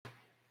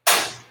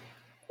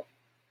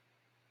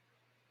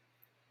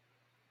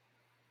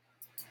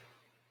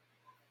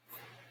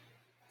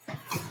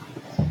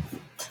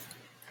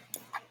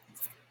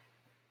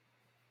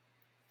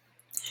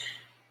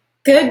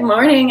Good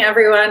morning,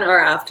 everyone, or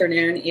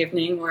afternoon,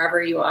 evening,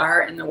 wherever you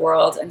are in the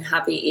world, and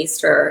happy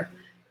Easter.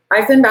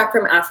 I've been back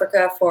from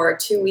Africa for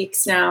 2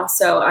 weeks now,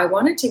 so I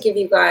wanted to give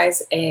you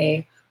guys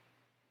a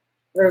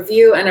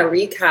review and a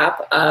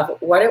recap of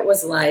what it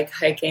was like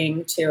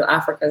hiking to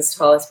Africa's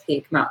tallest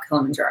peak, Mount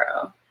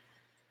Kilimanjaro.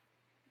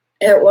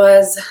 It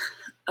was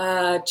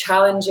a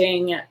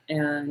challenging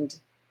and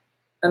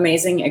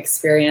amazing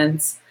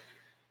experience,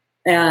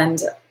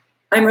 and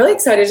I'm really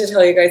excited to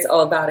tell you guys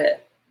all about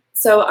it.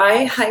 So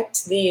I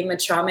hiked the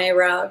Machame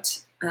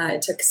route.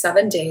 It took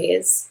 7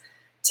 days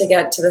to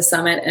get to the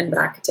summit and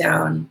back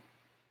down.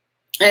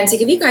 And to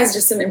give you guys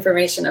just some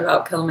information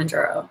about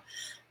Kilimanjaro,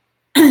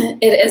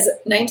 it is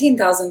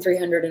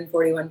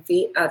 19,341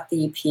 feet at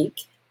the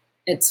peak.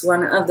 It's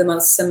one of the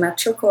most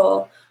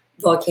symmetrical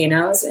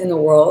volcanoes in the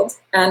world,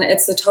 and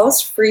it's the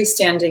tallest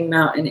freestanding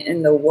mountain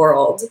in the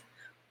world.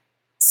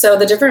 So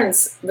the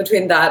difference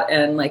between that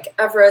and like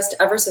Everest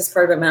is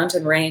part of a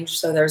mountain range,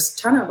 so there's a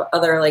ton of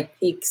other like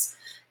peaks.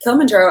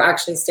 Kilimanjaro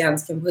actually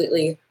stands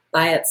completely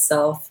by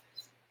itself,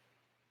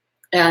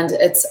 and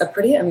it's a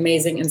pretty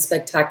amazing and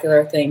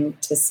spectacular thing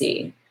to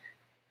see.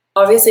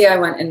 Obviously, I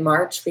went in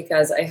March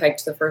because I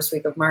hiked the first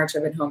week of March.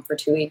 I've been home for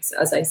 2 weeks,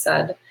 as I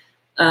said.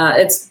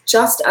 It's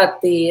just at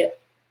the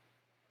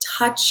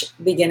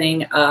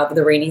beginning of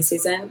the rainy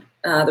season.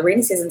 The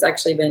rainy season's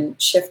actually been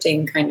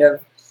shifting kind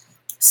of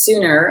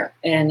sooner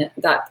in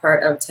that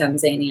part of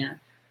Tanzania.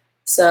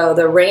 So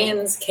the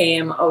rains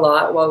came a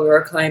lot while we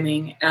were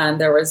climbing,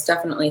 and there was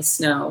definitely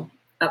snow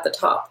at the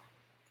top.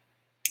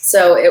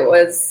 So it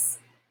was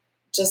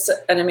just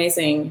an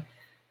amazing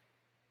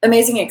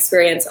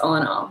experience all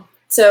in all.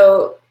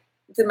 So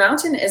the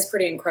mountain is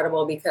pretty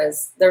incredible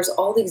because there's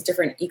all these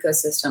different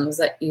ecosystems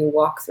that you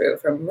walk through,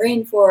 from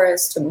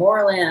rainforest to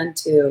moorland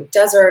to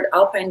desert,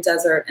 alpine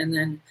desert, and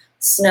then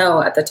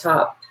snow at the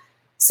top.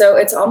 So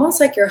it's almost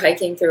like you're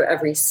hiking through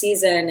every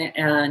season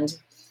and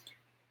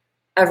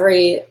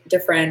every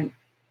different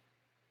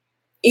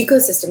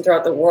ecosystem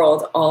throughout the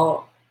world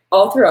all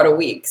throughout a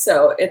week.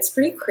 So it's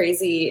pretty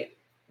crazy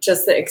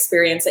just the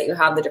experience that you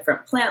have, the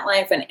different plant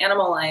life and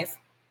animal life,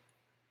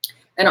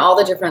 and all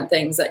the different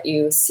things that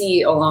you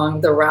see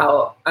along the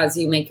route as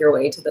you make your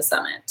way to the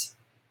summit.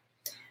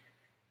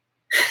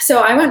 So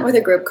I went with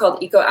a group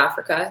called Eco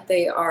Africa.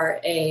 They are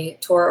a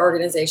tour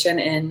organization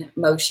in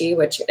Moshi,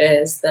 which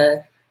is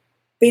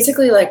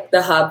basically like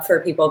the hub for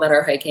people that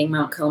are hiking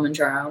Mount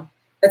Kilimanjaro.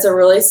 It's a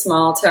really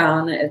small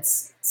town.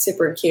 It's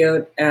super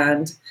cute.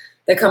 And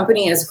the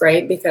company is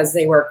great because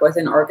they work with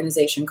an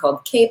organization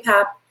called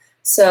KPAP,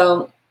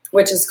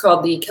 which is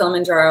called the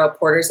Kilimanjaro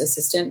Porters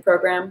Assistant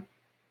Program.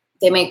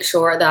 They make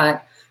sure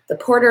that the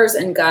porters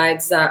and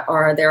guides that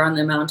are there on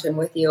the mountain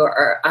with you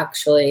are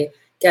actually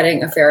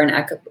getting a fair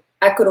and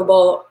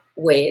equitable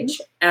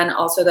wage, and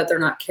also that they're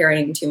not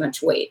carrying too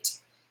much weight.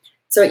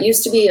 So it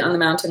used to be on the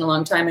mountain a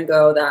long time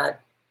ago that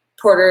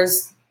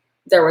porters,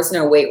 there was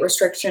no weight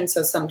restriction,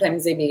 so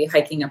sometimes they'd be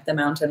hiking up the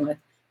mountain with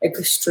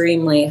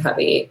extremely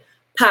heavy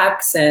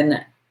packs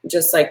and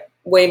just like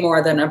way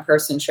more than a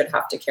person should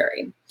have to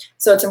carry.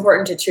 So it's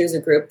important to choose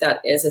a group that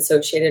is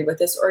associated with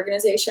this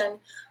organization,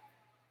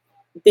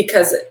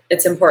 because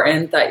it's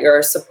important that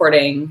you're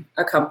supporting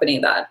a company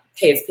that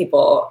pays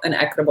people an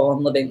equitable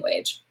and living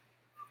wage.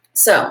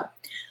 So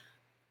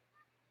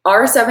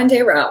our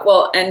 7-day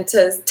route, and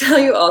to tell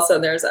you also,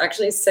 there's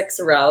actually 6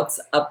 routes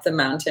up the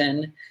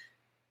mountain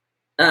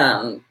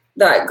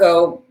that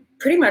go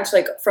pretty much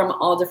like from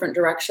all different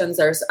directions.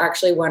 There's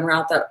actually one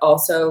route that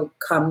also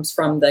comes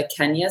from the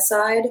Kenya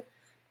side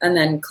and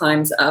then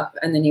climbs up,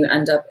 and then you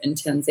end up in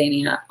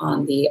Tanzania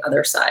on the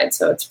other side.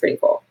 So it's pretty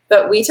cool.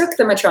 But we took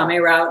the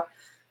Machame route.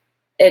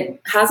 It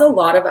has a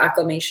lot of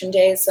acclimation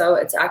days, so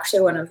it's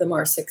actually one of the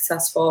more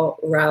successful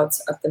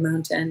routes up the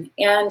mountain.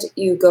 And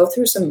you go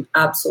through some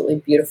absolutely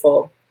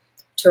beautiful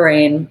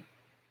terrain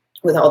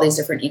with all these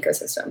different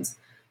ecosystems.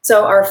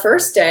 So our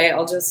first day,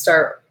 I'll just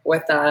start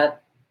with that.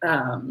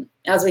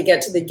 As we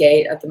get to the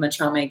gate, at the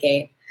Machame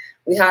gate,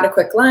 we had a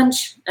quick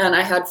lunch, and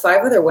I had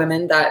 5 other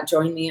women that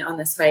joined me on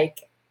this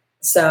hike.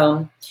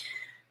 So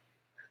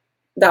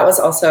that was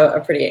also a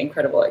pretty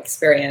incredible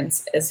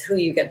experience, is who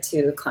you get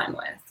to climb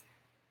with.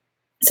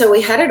 So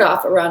we headed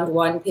off around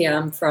 1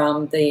 p.m.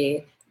 from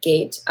the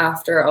gate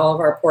after all of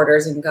our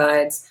porters and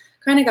guides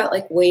kind of got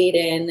like weighed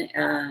in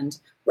and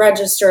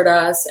registered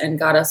us and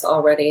got us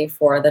all ready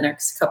for the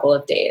next couple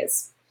of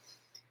days.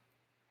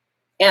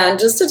 And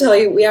just to tell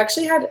you, we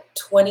actually had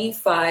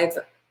 25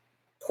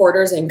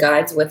 porters and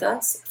guides with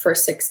us for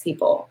 6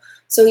 people.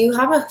 So you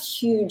have a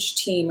huge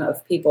team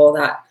of people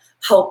that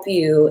help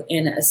you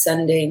in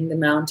ascending the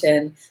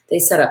mountain. They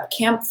set up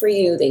camp for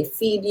you. They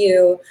feed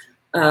you.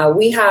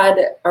 We had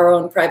our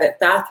own private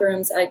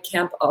bathrooms at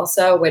camp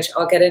also, which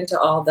I'll get into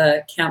all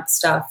the camp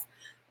stuff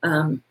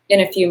in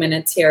a few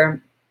minutes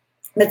here.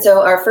 But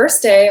so our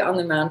first day on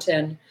the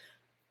mountain,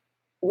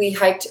 we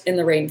hiked in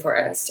the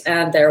rainforest,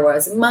 and there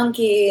was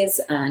monkeys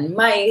and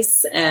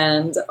mice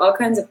and all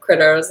kinds of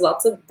critters,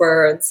 lots of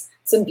birds,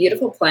 some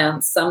beautiful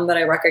plants, some that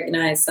I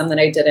recognized, some that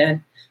I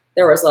didn't.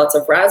 There was lots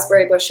of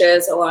raspberry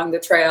bushes along the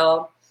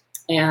trail.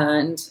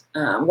 and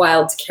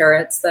wild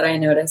carrots that I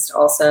noticed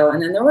also.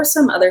 And then there were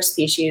some other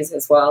species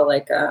as well,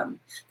 like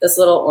this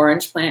little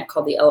orange plant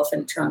called the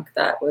elephant trunk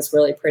that was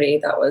really pretty.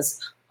 That was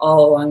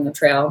all along the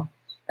trail.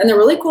 And the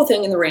really cool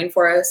thing in the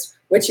rainforest,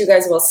 which you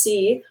guys will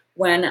see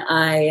when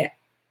I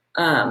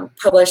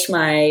publish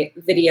my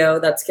video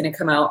that's going to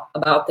come out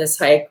about this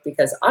hike,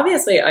 because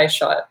obviously I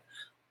shot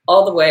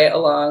all the way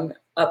along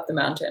up the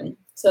mountain.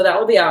 So that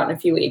will be out in a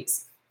few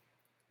weeks.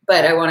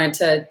 But I wanted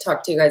to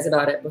talk to you guys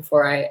about it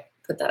before I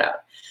put that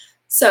out.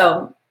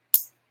 So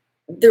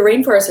the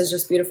rainforest is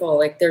just beautiful.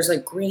 Like there's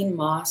like green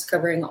moss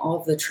covering all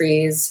of the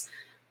trees.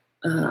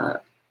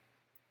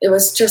 It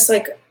was just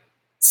like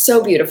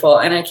so beautiful.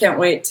 And I can't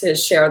wait to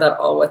share that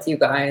all with you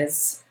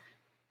guys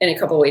in a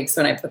couple weeks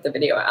when I put the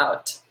video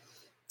out.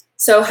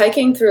 So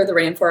hiking through the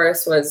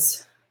rainforest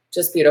was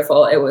just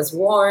beautiful. It was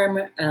warm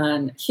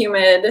and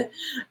humid.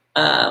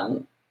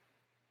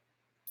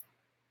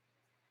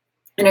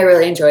 And I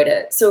really enjoyed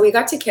it. So we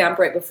got to camp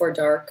right before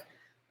dark,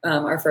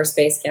 our first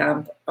base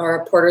camp.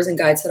 Our porters and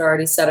guides had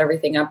already set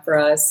everything up for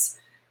us,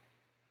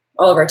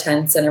 all of our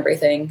tents and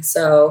everything.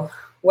 So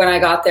when I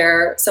got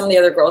there, some of the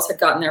other girls had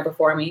gotten there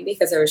before me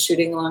because I was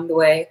shooting along the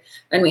way.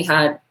 And we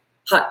had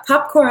hot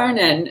popcorn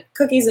and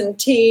cookies and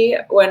tea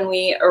when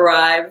we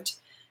arrived.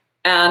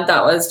 And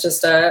that was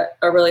just a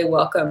really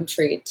welcome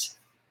treat.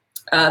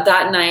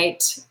 That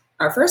night,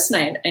 our first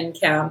night in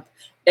camp,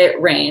 it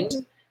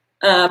rained.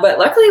 But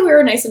luckily we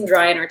were nice and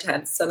dry in our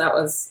tents, so that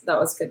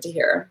was good to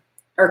hear,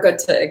 or good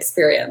to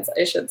experience,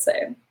 I should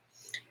say.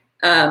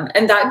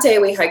 And that day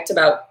we hiked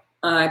about,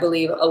 I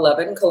believe,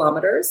 11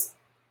 kilometers.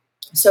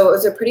 So it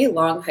was a pretty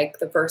long hike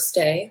the first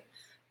day,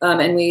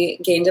 and we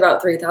gained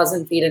about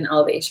 3,000 feet in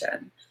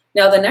elevation.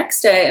 Now the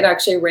next day it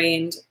actually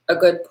rained a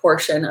good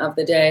portion of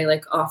the day,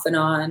 like off and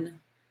on,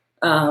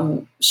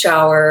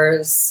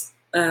 showers,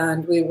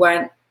 and we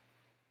went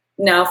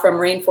now from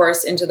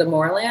rainforest into the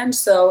moorland,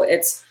 so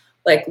it's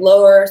like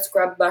lower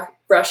scrub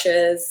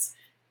brushes,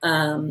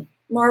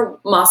 more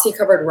mossy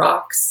covered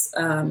rocks,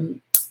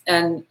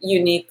 and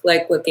unique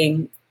like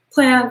looking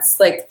plants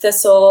like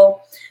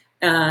thistle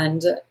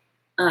and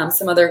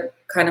some other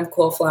kind of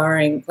cool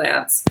flowering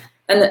plants.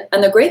 And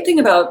the great thing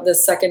about the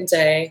second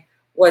day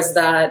was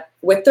that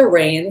with the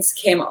rains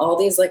came all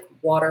these like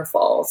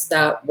waterfalls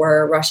that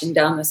were rushing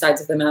down the sides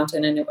of the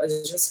mountain, and it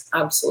was just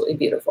absolutely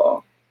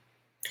beautiful.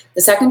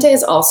 The second day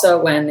is also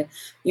when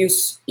you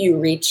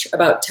reach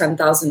about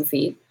 10,000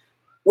 feet,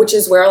 which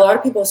is where a lot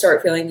of people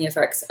start feeling the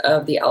effects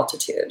of the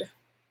altitude.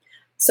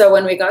 So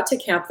when we got to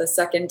camp the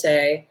second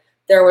day,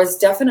 there was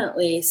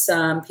definitely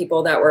some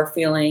people that were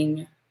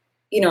feeling,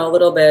 a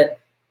little bit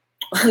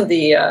on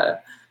the,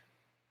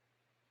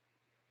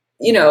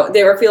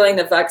 they were feeling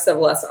the effects of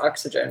less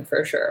oxygen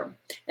for sure.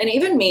 And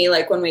even me,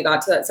 like when we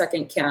got to that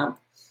second camp,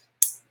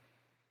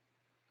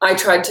 I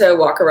tried to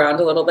walk around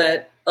a little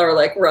bit, or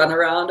like run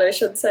around, I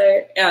should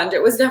say. And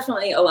it was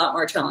definitely a lot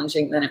more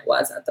challenging than it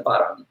was at the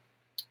bottom.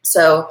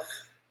 So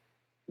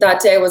that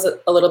day was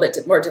a little bit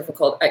more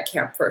difficult at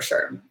camp for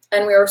sure.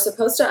 And we were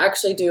supposed to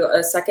actually do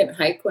a second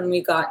hike when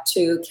we got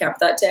to camp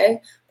that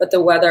day, but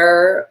the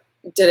weather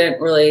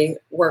didn't really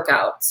work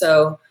out.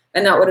 So,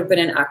 and that would have been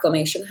an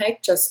acclimation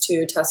hike just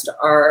to test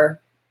our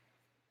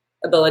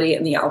ability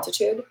in the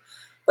altitude.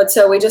 But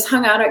so we just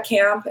hung out at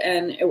camp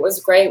and it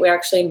was great. We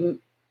actually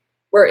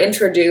were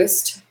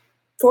introduced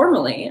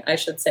formally, I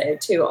should say,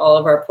 to all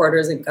of our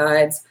porters and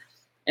guides.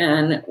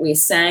 And we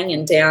sang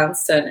and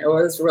danced, and it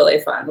was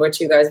really fun,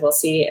 which you guys will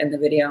see in the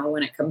video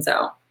when it comes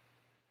out.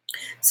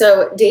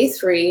 So day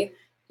 3,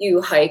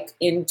 you hike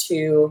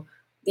into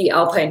the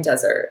Alpine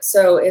Desert.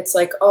 So it's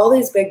like all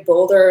these big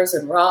boulders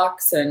and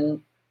rocks,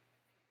 and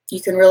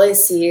you can really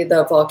see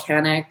the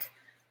volcanic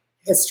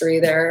history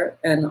there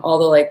and all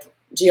the like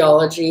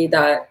geology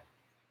that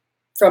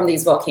from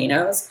these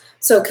volcanoes.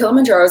 So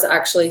Kilimanjaro is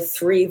actually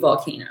 3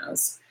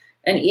 volcanoes,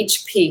 and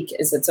each peak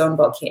is its own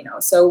volcano.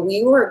 So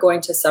we were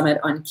going to summit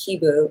on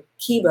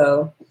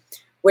Kibo,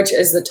 which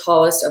is the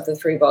tallest of the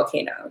 3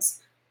 volcanoes.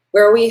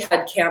 Where we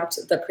had camped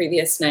the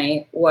previous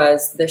night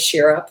was the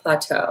Shira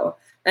Plateau.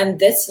 And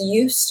this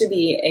used to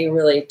be a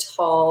really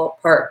tall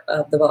part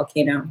of the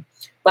volcano,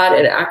 but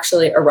it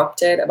actually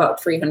erupted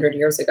about 300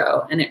 years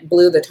ago and it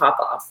blew the top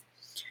off.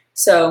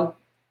 So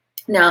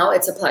now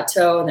it's a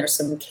plateau and there's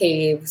some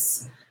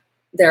caves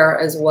there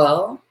as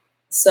well.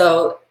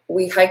 So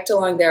we hiked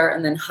along there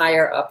and then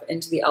higher up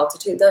into the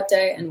altitude that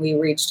day, and we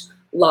reached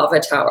Lava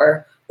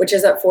Tower, which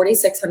is at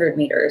 4,600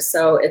 meters.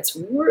 So it's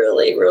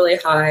really, really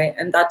high.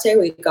 And that day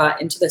we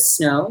got into the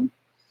snow.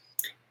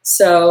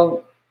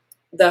 So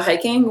the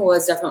hiking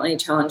was definitely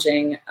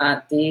challenging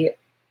at the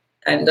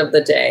end of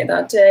the day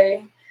that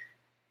day.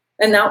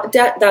 And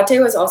that day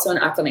was also an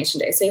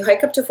acclimation day. So you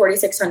hike up to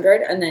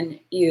 4,600 and then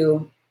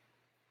you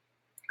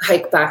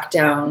hike back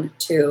down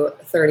to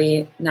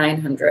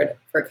 3,900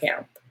 for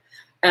camp.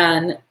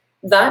 And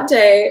that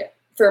day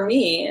for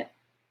me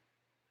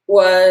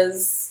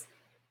was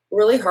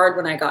really hard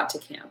when I got to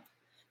camp.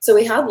 So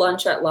we had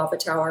lunch at Lava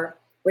Tower,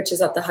 which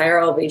is at the higher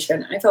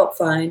elevation. I felt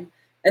fine.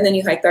 And then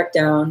you hike back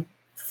down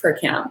for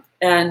camp.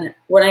 And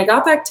when I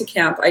got back to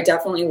camp, I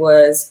definitely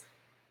was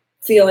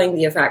feeling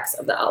the effects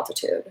of the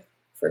altitude,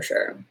 for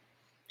sure.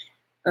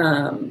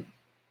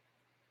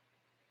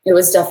 It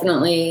was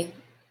definitely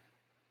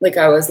like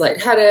I was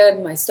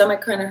lightheaded, my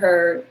stomach kind of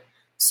hurt.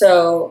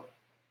 So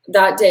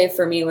that day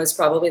for me was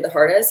probably the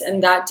hardest.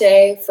 And that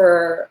day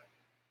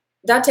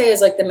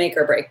is like the make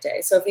or break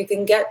day. So if you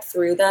can get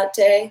through that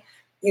day,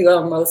 you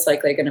are most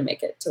likely going to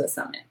make it to the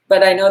summit.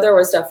 But I know there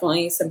was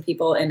definitely some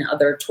people in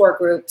other tour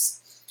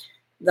groups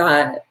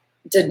that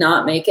did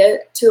not make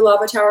it to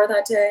Lava Tower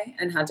that day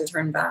and had to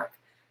turn back,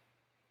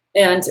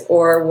 and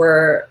or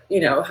were,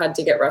 had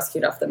to get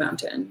rescued off the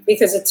mountain,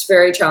 because it's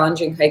very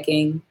challenging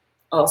hiking.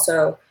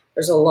 Also,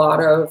 there's a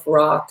lot of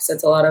rocks.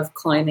 It's a lot of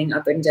climbing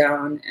up and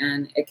down,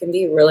 and it can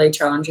be really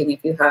challenging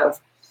if you have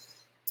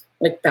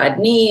like bad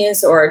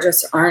knees or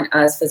just aren't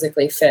as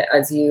physically fit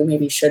as you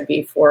maybe should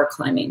be for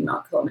climbing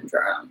Mount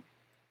Kilimanjaro.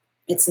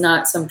 It's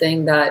not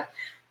something that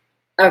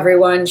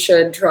everyone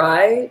should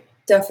try,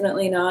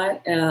 definitely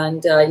not.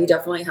 And you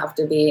definitely have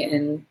to be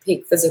in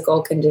peak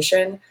physical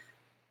condition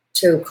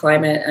to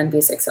climb it and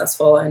be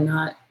successful and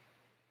not,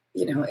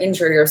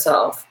 injure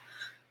yourself.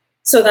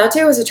 So that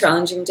day was a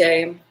challenging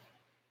day,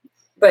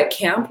 but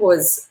camp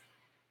was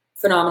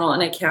phenomenal.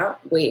 And I can't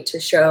wait to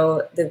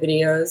show the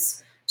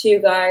videos to you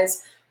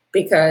guys,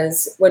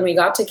 because when we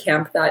got to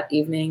camp that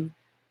evening,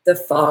 the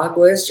fog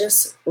was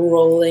just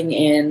rolling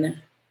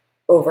in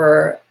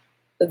over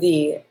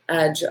the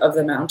edge of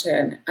the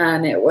mountain,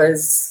 and it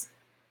was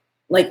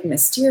like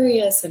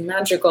mysterious and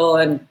magical.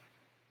 And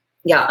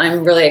yeah,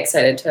 I'm really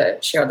excited to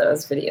share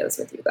those videos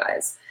with you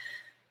guys.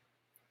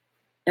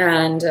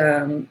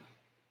 And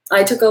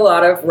I took a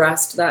lot of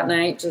rest that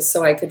night just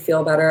so I could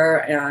feel better,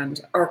 and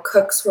our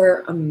cooks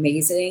were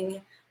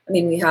amazing. I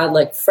mean, we had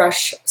like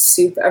fresh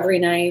soup every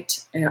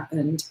night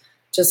and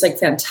just like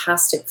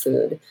fantastic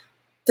food.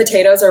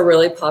 Potatoes are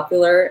really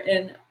popular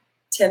in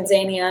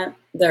Tanzania.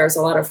 There's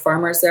a lot of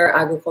farmers there.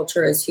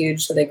 Agriculture is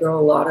huge, so they grow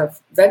a lot of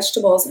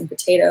vegetables and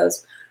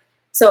potatoes.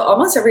 So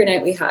almost every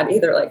night we had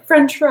either like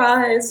French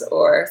fries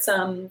or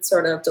some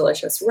sort of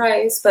delicious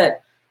rice.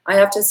 But I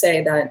have to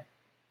say that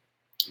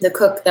the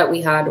cook that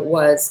we had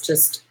was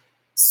just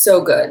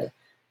so good.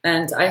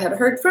 And I had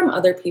heard from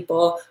other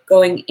people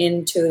going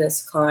into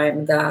this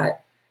climb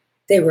that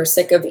they were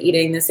sick of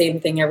eating the same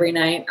thing every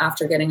night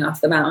after getting off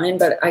the mountain.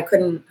 But I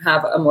couldn't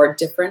have a more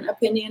different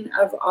opinion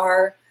of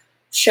our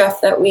chef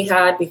that we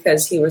had,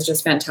 because he was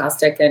just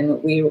fantastic.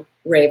 And we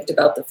raved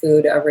about the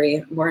food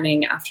every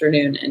morning,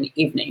 afternoon, and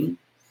evening.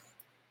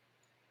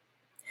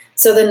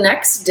 So the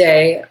next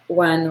day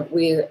when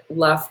we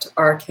left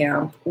our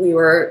camp, we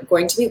were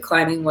going to be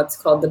climbing what's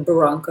called the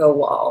Barranco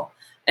Wall.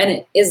 And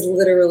it is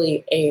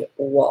literally a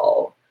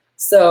wall.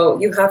 So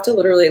you have to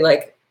literally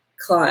like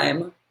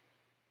climb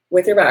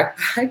with your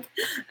backpack,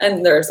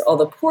 and there's all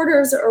the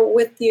porters are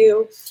with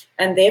you,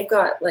 and they've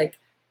got like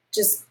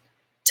just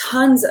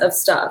tons of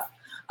stuff.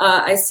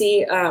 I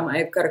see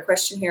I've got a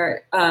question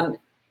here.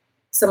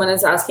 Someone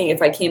is asking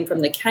if I came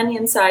from the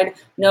Kenyan side.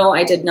 No,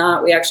 I did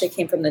not. We actually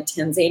came from the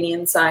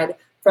Tanzanian side,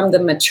 from the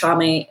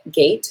Machame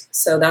gate.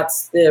 So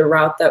that's the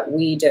route that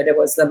we did. It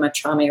was the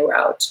Machame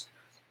route.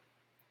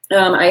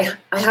 I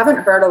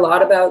haven't heard a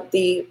lot about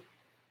the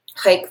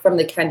hike from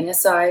the Kenya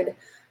side,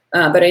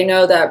 but I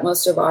know that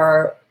most of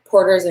our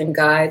porters and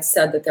guides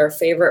said that their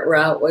favorite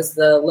route was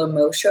the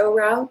Lemosho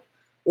route,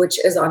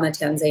 which is on the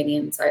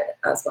Tanzanian side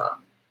as well.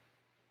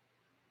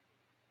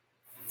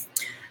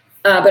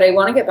 But I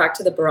want to get back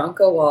to the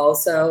Barranco Wall.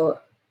 So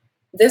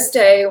this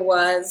day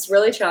was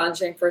really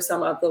challenging for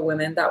some of the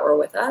women that were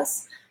with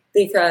us,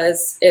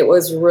 because it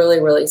was really,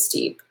 really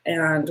steep.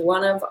 And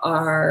one of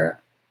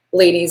our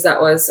ladies that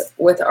was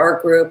with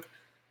our group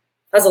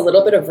has a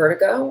little bit of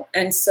vertigo.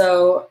 And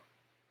so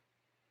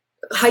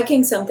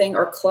hiking something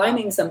or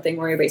climbing something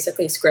where you're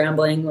basically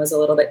scrambling was a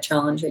little bit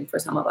challenging for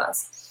some of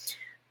us.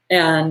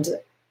 And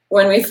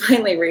when we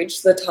finally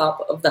reached the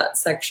top of that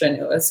section,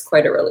 it was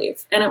quite a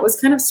relief. And it was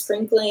kind of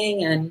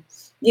sprinkling, and,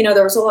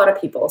 there was a lot of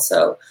people.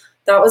 So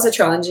that was a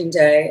challenging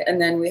day.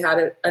 And then we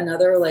had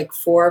another like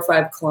 4 or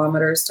 5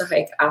 kilometers to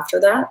hike after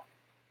that.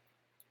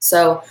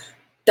 So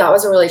that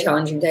was a really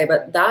challenging day,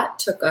 but that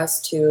took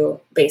us to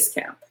base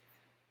camp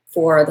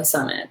for the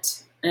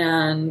summit.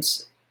 And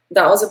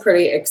that was a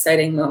pretty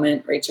exciting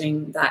moment,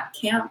 reaching that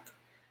camp.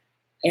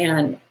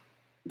 And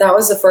that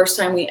was the first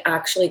time we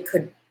actually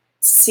could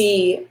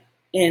see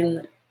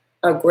in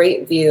a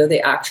great view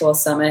the actual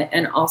summit,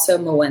 and also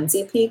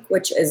Mwenzi Peak,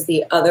 which is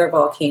the other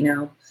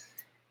volcano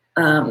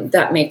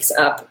that makes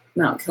up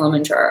Mount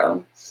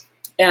Kilimanjaro.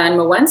 And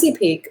Mwenzi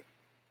Peak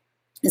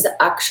is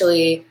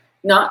actually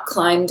not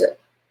climbed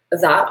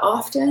that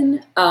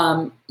often.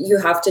 You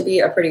have to be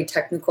a pretty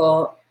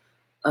technical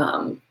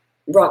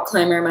rock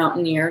climber,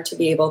 mountaineer to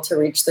be able to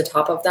reach the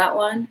top of that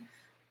one.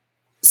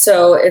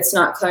 So it's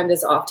not climbed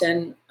as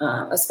often,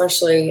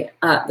 especially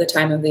at the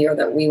time of the year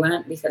that we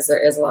went, because there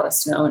is a lot of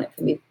snow and it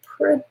can be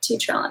pretty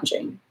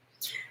challenging.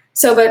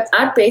 So, but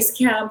at base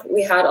camp,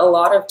 we had a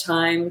lot of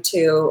time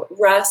to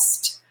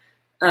rest.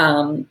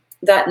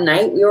 that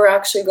night we were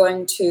actually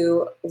going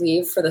to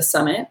leave for the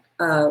summit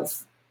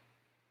of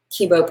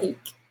Kibo Peak.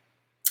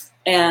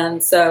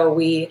 And so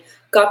we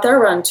got there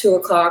around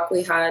 2:00.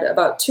 We had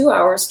about 2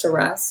 hours to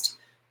rest.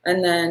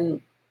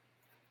 And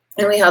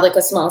we had like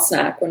a small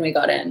snack when we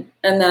got in.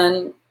 And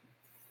then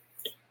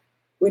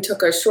we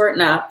took a short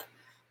nap.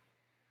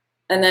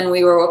 And then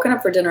we were woken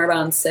up for dinner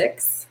around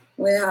 6.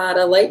 We had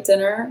a light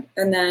dinner.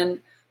 And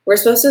then we're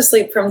supposed to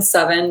sleep from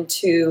 7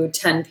 to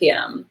 10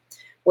 p.m.,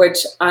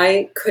 which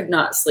I could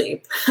not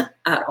sleep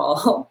at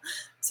all.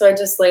 So I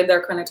just laid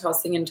there kind of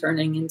tossing and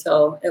turning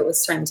until it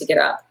was time to get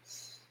up.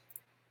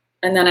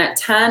 And then at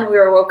 10, we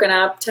were woken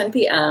up, 10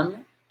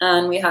 p.m.,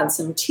 and we had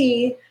some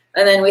tea.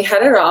 And then we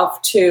headed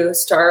off to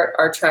start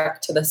our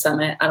trek to the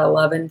summit at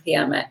 11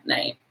 p.m. at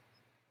night.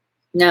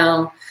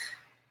 Now,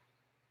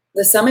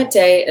 the summit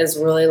day is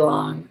really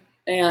long,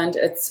 and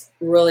it's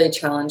really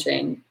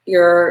challenging.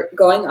 You're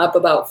going up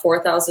about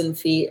 4,000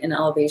 feet in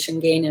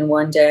elevation gain in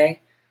one day,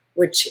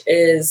 which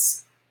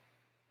is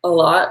a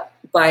lot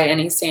by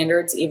any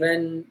standards,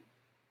 even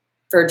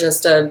for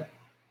just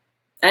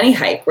any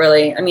hike,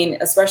 really. I mean,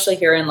 especially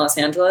here in Los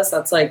Angeles,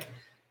 that's like,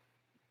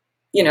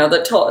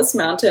 the tallest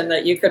mountain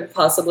that you could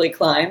possibly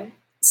climb.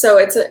 So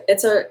it's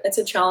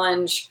a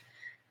challenge,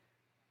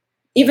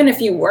 even if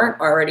you weren't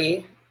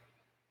already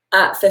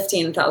at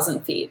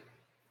 15,000 feet.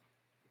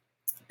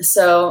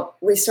 So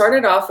we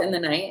started off in the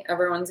night.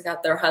 Everyone's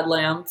got their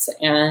headlamps,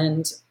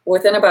 and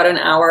within about an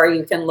hour,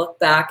 you can look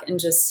back and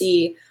just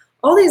see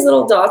all these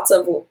little dots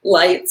of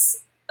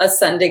lights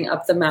ascending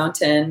up the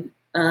mountain.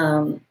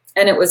 And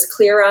it was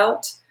clear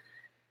out,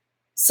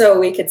 so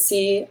we could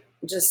see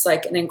just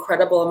like an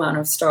incredible amount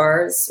of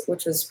stars,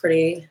 which was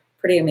pretty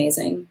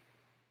amazing.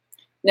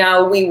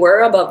 Now, we were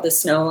above the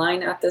snow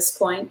line at this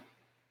point.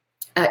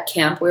 At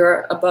camp, we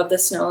were above the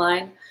snow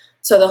line.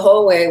 So the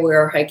whole way we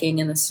were hiking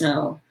in the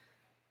snow.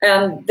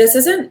 And this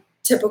isn't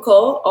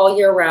typical all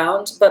year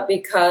round, but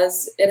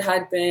because it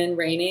had been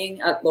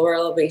raining at lower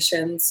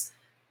elevations,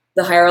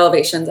 the higher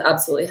elevations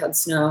absolutely had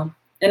snow.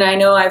 And I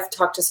know I've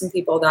talked to some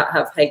people that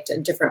have hiked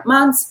in different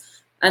months,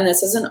 and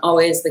this isn't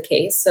always the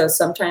case. So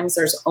sometimes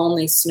there's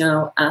only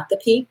snow at the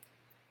peak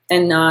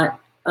and not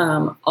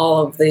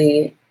all of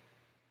the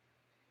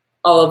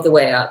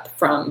way up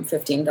from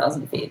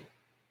 15,000 feet.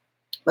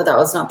 But that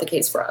was not the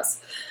case for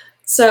us.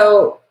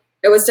 So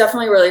it was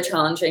definitely really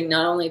challenging,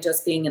 not only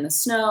just being in the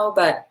snow,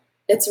 but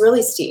it's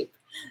really steep.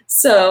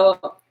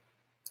 So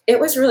it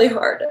was really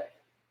hard.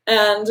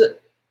 And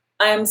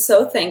I am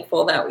so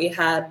thankful that we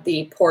had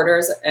the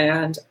porters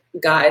and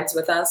guides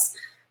with us,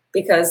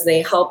 because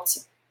they helped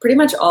pretty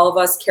much all of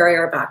us carry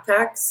our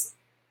backpacks.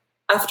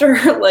 After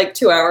like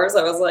 2 hours,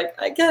 I was like,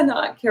 I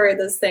cannot carry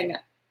this thing.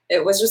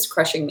 It was just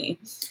crushing me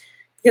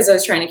because I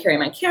was trying to carry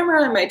my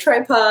camera and my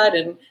tripod,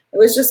 and it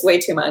was just way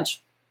too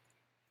much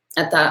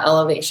at that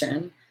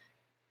elevation.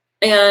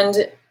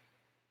 And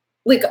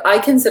like, I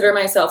consider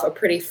myself a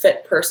pretty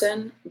fit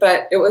person,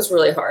 but it was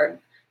really hard.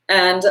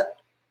 And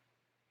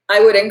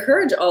I would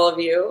encourage all of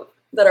you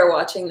that are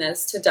watching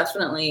this to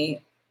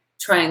definitely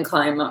try and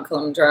climb Mount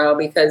Kilimanjaro,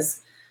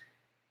 because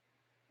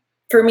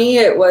for me,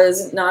 it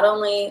was not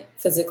only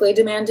physically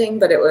demanding,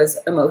 but it was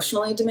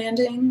emotionally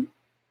demanding.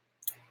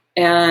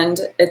 And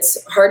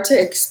it's hard to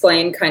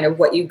explain kind of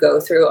what you go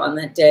through on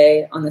that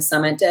day, on the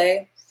summit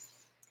day,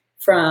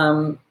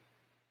 from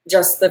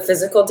just the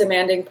physical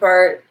demanding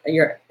part.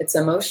 It's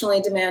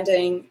emotionally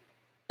demanding.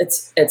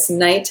 It's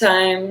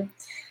nighttime.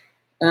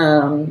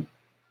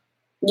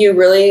 You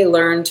really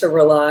learn to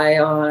rely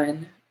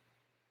on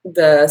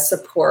the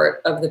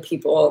support of the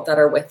people that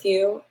are with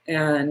you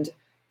and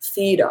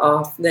feed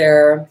off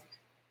their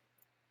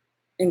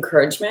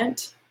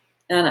encouragement.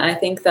 And I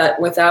think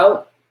that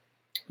without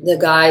the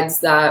guides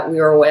that we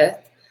were with,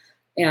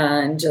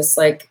 and just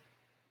like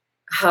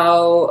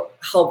how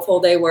helpful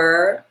they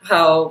were,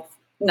 how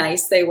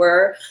nice they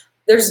were,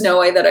 there's no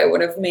way that I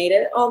would have made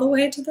it all the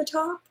way to the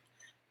top.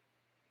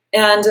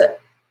 And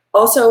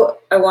also,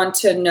 I want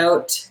to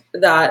note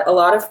that a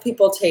lot of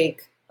people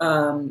take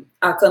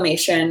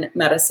acclimation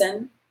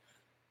medicine.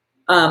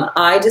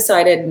 I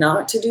decided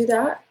not to do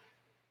that.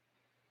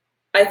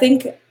 I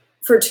think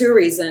for two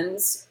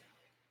reasons.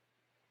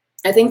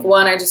 I think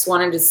one, I just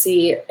wanted to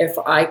see if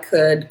I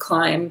could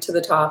climb to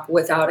the top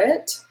without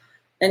it,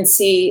 and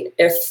see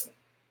if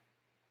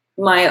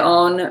my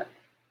own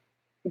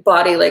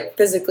body, like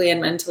physically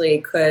and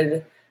mentally,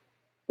 could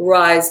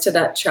rise to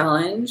that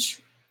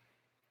challenge.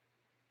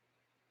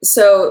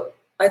 So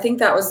I think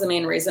that was the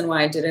main reason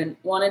why I didn't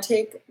want to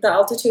take the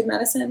altitude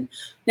medicine.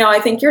 Now, I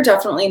think you're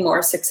definitely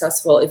more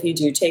successful if you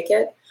do take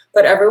it,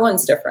 but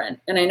everyone's different.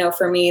 And I know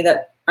for me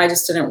that I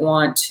just didn't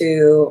want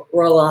to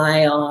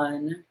rely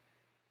on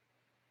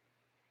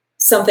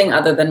something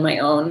other than my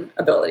own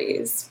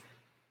abilities.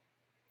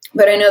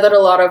 But I know that a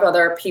lot of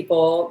other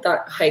people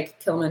that hike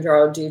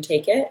Kilimanjaro do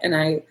take it. And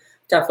I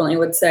definitely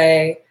would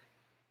say,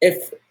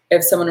 if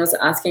someone was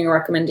asking a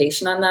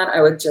recommendation on that,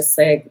 I would just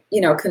say,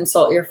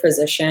 consult your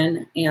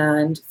physician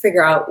and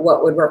figure out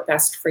what would work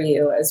best for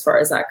you as far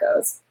as that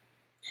goes.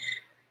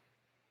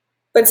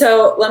 But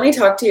so let me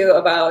talk to you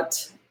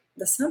about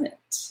the summit.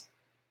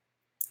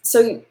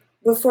 So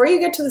before you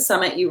get to the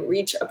summit, you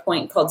reach a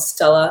point called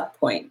Stella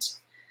Point.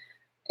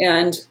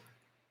 And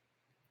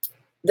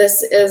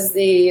this is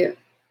the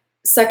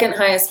second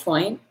highest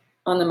point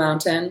on the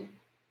mountain.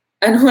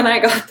 And when I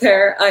got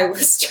there, I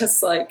was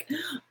just like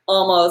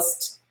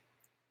almost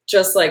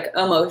just like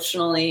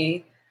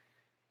emotionally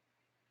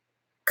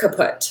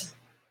kaput.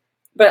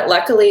 But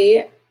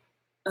luckily,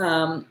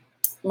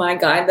 my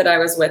guide that I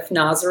was with,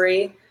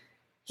 Nazari,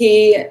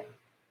 he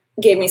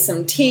gave me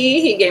some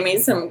tea, he gave me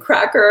some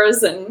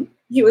crackers, and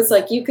he was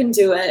like, you can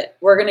do it.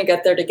 We're going to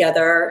get there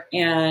together.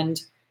 And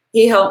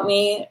he helped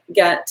me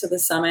get to the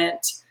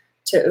summit,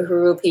 to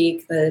Uhuru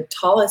Peak, the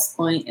tallest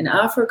point in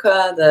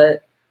Africa,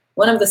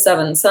 one of the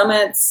 7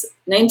 summits,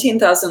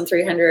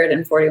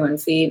 19,341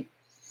 feet.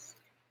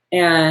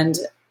 And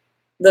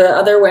the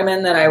other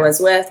women that I was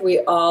with, we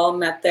all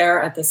met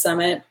there at the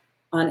summit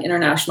on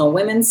International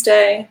Women's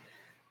Day.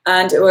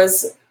 And it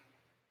was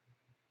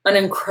an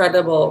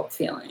incredible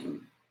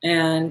feeling.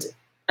 And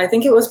I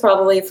think it was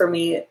probably for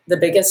me the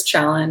biggest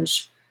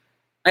challenge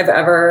I've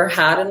ever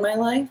had in my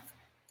life.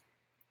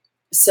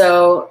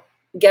 So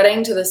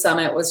getting to the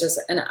summit was just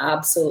an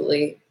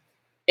absolutely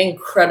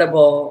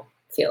incredible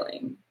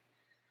feeling.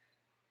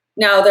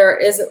 Now, there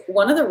is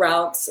one of the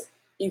routes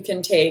you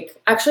can take,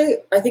 actually,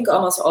 I think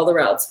almost all the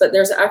routes, but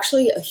there's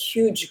actually a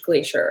huge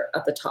glacier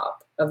at the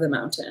top of the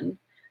mountain.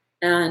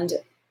 And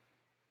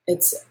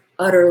it's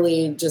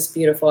utterly just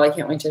beautiful. I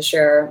can't wait to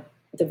share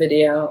the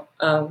video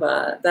of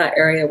that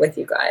area with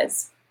you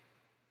guys.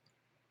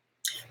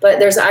 But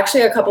there's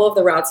actually a couple of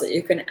the routes that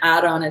you can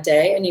add on a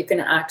day, and you can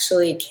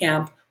actually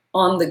camp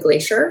on the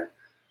glacier,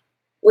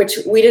 which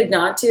we did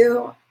not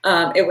do.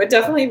 It would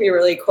definitely be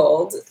really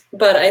cold,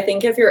 but I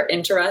think if you're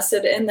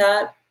interested in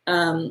that,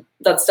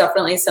 that's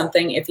definitely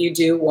something, if you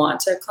do want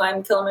to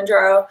climb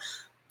Kilimanjaro,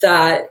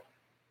 that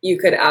you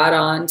could add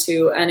on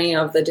to any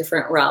of the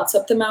different routes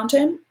up the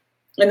mountain.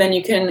 And then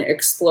you can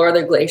explore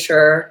the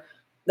glacier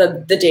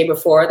the day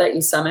before that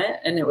you summit,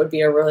 and it would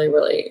be a really,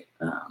 really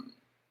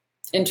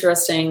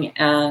interesting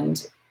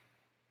and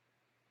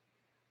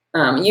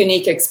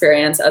unique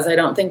experience, as I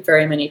don't think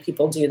very many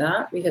people do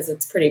that because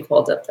it's pretty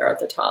cold up there at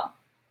the top.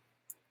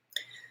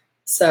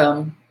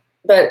 So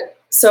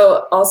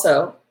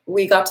also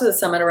we got to the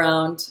summit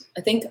around,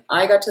 I think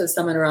I got to the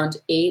summit around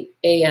 8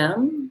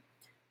 a.m.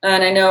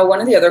 And I know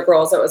one of the other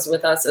girls that was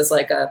with us is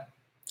like a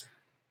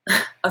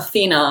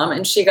phenom,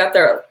 and she got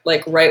there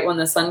like right when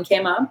the sun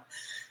came up.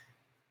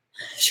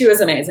 She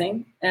was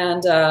amazing.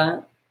 And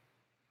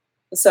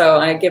so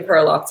I give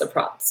her lots of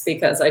props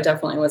because I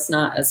definitely was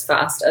not as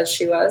fast as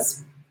she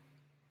was.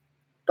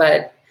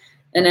 But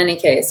in any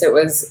case, it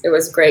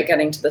was great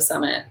getting to the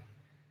summit.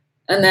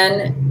 And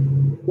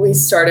then we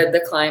started the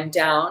climb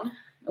down,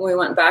 and we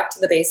went back to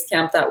the base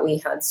camp that we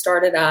had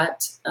started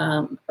at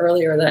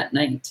earlier that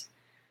night.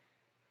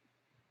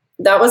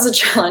 That was a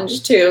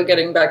challenge too,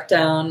 getting back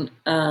down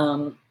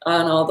on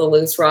all the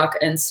loose rock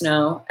and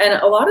snow. And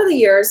a lot of the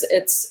years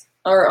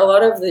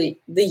the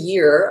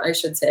year, I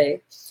should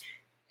say,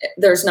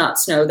 there's not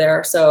snow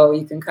there. So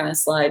you can kind of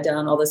slide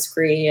down all the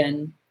scree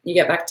and you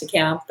get back to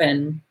camp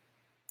and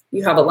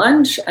you have a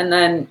lunch, and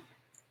then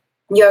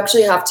you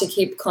actually have to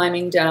keep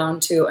climbing down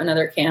to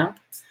another camp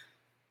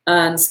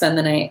and spend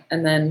the night.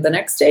 And then the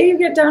next day you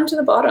get down to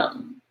the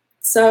bottom.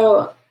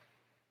 So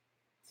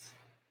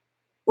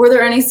were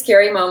there any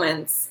scary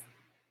moments?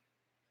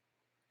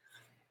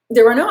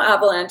 There were no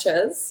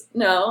avalanches,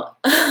 no.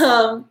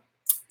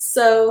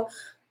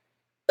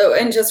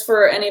 And just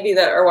for any of you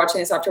that are watching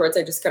this afterwards,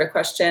 I just got a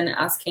question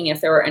asking if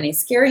there were any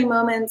scary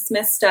moments,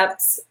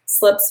 missteps,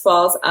 slips,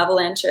 falls,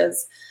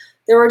 avalanches.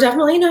 There were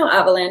definitely no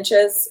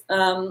avalanches.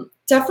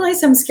 Definitely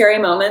some scary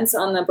moments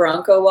on the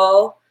Bronco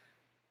wall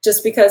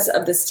just because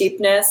of the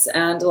steepness,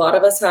 and a lot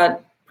of us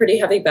had pretty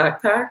heavy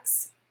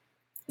backpacks.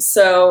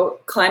 So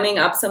climbing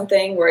up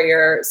something where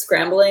you're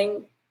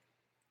scrambling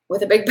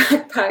with a big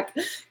backpack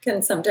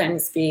can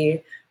sometimes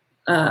be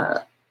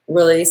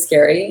really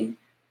scary,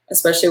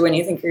 especially when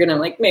you think you're gonna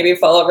like maybe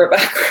fall over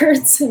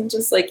backwards and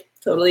just like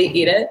totally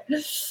eat it.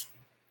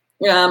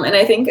 And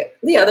I think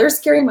the other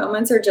scary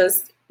moments are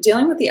just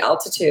dealing with the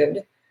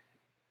altitude,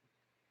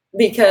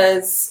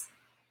 because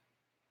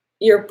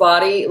your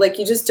body, like,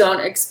 you just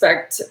don't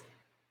expect,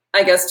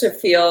 I guess, to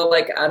feel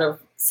like out of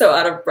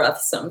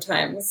breath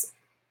sometimes.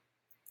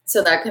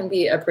 So that can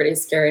be a pretty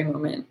scary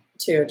moment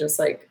too, just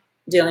like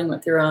dealing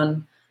with your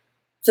own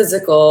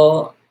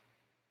physical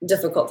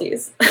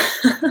difficulties.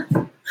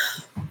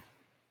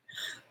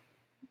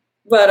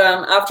 But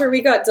after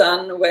we got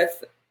done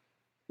with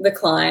the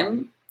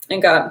climb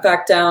and got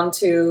back down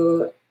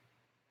to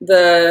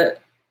the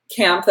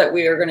camp that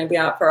we were going to be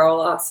at for our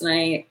last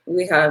night,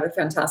 we had a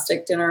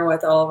fantastic dinner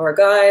with all of our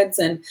guides,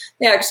 and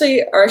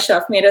our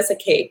chef made us a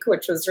cake,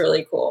 which was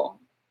really cool.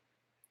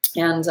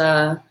 And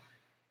the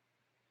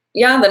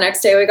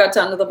next day we got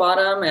down to the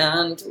bottom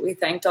and we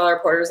thanked all our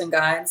porters and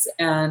guides,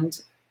 and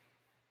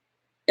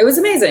it was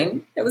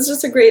amazing. It was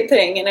just a great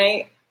thing. And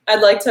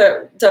I'd like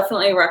to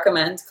definitely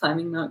recommend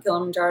climbing Mount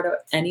Kilimanjaro to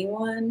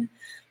anyone.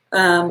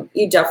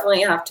 You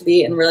definitely have to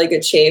be in really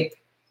good shape.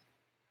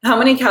 How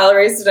many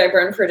calories did I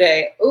burn per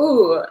day?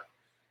 Ooh,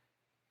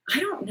 I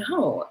don't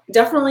know.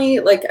 Definitely,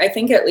 like, I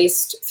think at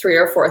least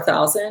 3,000 or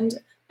 4,000.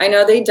 I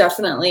know they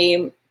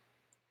definitely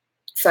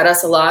fed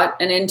us a lot.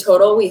 And in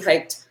total, we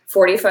hiked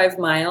 45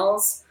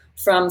 miles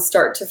from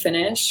start to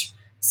finish.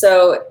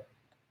 So,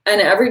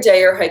 and every day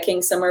you're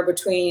hiking somewhere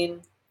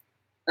between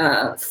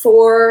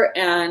 4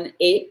 and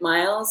 8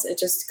 miles. It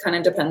just kind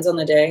of depends on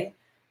the day.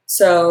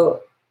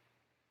 So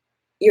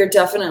you're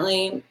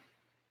definitely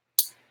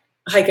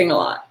hiking a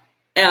lot.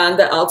 And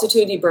the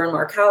altitude, you burn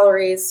more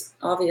calories,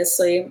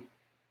 obviously.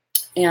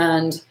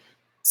 And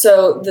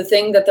so the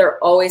thing that they're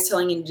always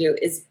telling you to do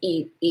is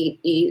eat, eat,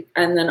 eat,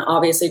 and then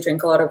obviously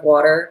drink a lot of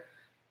water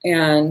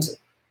and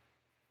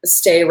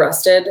stay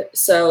rested.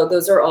 So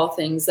those are all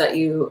things that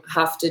you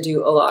have to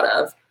do a lot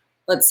of.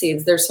 Let's see,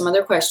 there's some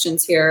other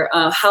questions here.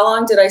 How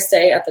long did I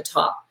stay at the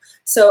top?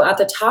 So at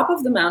the top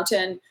of the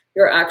mountain,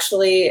 they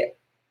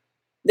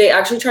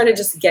actually try to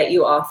just get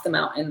you off the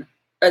mountain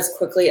as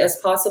quickly as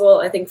possible,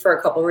 I think for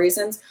a couple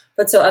reasons.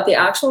 But so at the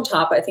actual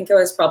top, I think I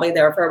was probably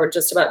there for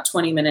just about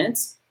 20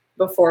 minutes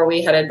before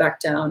we headed back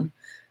down.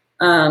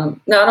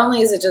 Not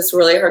only is it just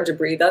really hard to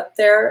breathe up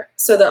there,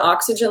 so the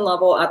oxygen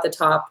level at the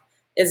top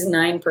is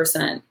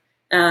 9%.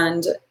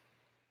 And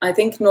I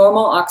think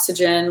normal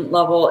oxygen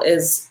level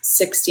is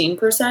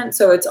 16%.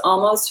 So it's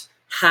almost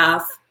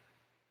half,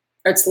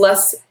 or it's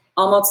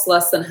almost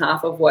less than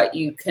half of what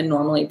you can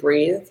normally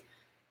breathe,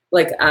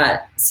 like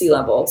at sea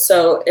level.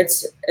 So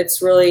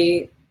it's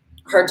really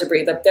hard to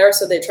breathe up there.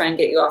 So they try and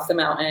get you off the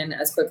mountain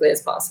as quickly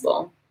as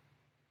possible.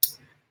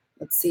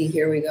 Let's see,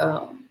 here we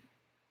go.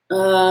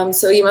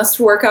 So you must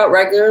work out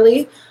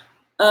regularly.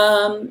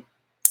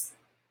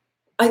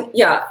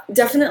 Yeah,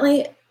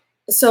 definitely.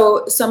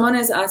 So someone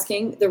is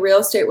asking, the real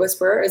estate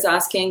whisperer is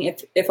asking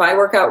if I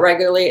work out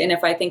regularly and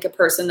if I think a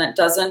person that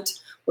doesn't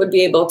would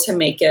be able to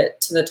make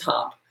it to the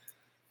top.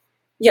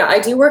 Yeah, I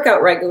do work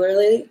out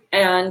regularly.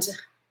 And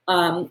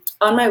on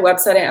my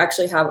website, I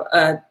actually have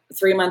a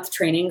 3-month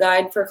training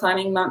guide for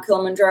climbing Mount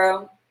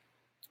Kilimanjaro.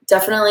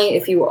 Definitely,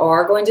 if you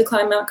are going to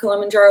climb Mount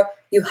Kilimanjaro,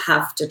 you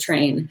have to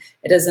train.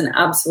 It is an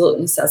absolute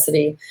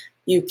necessity.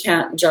 You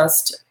can't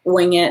just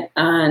wing it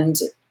and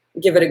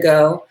give it a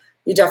go.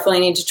 You definitely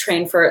need to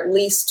train for at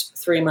least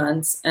 3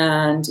 months,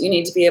 and you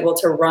need to be able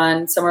to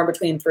run somewhere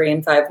between 3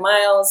 and 5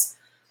 miles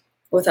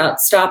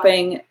without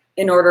stopping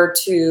in order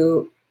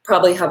to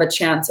probably have a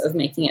chance of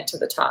making it to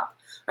the top.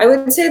 I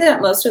would say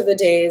that most of the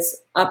days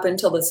up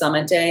until the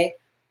summit day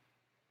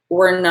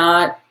were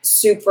not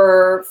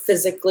super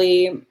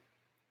physically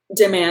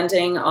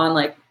demanding on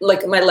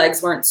like my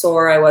legs weren't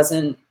sore. I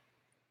wasn't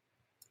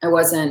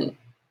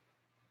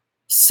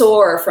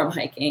sore from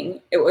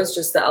hiking. It was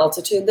just the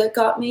altitude that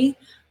got me.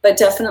 But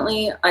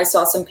definitely I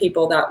saw some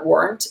people that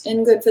weren't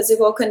in good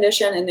physical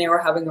condition and they were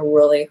having a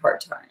really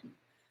hard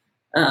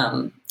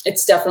time.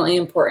 It's definitely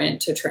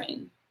important to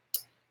train,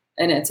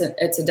 and it's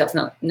a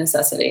definite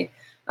necessity.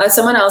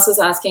 Someone else is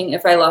asking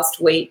if I lost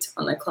weight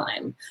on the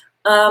climb.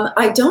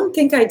 I don't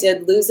think I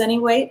did lose any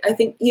weight. I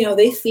think,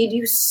 they feed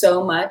you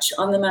so much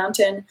on the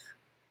mountain.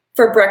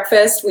 For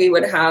breakfast, we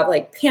would have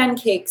like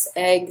pancakes,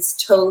 eggs,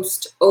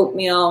 toast,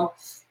 oatmeal,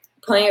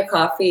 plenty of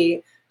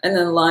coffee. And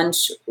then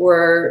lunch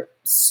were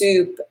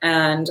soup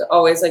and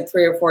always like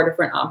 3 or 4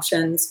 different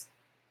options.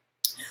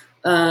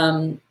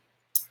 And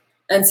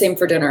same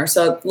for dinner.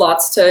 So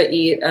lots to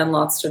eat and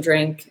lots to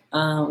drink.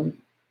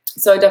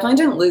 So I definitely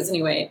didn't lose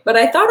any weight, but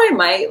I thought I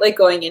might like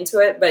going into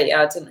it, but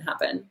yeah, it didn't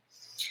happen.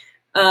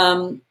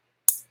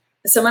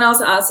 Someone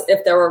else asked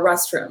if there were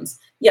restrooms.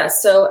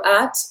 Yes. So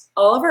at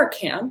all of our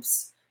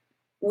camps,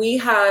 we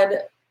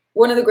had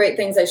one of the great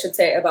things I should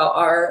say about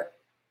our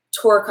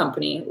tour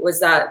company was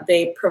that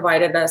they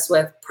provided us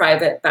with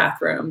private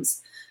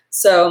bathrooms.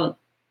 So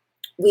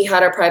we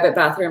had a private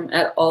bathroom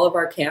at all of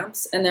our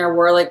camps, and there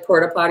were like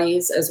porta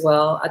potties as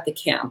well at the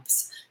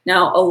camps.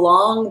 Now,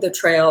 along the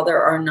trail,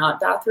 there are not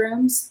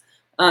bathrooms.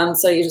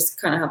 So you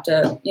just kind of have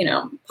to,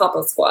 pop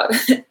a squat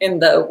in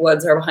the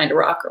woods or behind a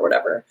rock or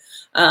whatever,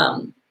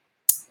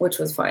 which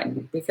was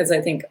fine because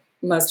I think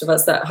most of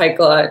us that hike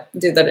a lot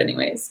do that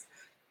anyways.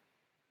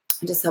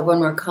 I just have one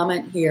more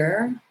comment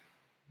here.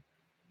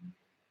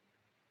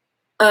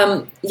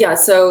 Yeah,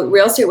 so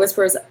Real Estate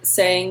Whisperer is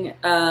saying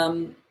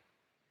that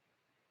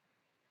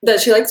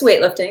she likes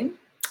weightlifting,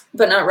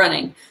 but not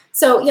running.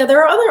 So yeah,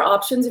 there are other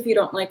options if you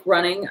don't like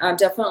running.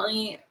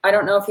 Definitely, I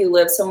don't know if you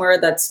live somewhere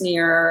that's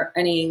near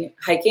any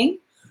hiking,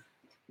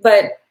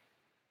 but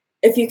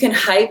if you can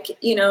hike,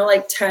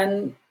 like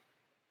 10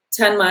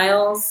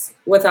 miles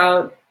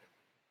without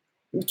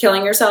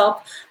killing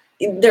yourself,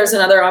 there's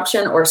another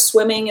option, or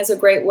swimming is a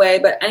great way,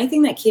 but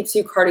anything that keeps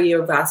you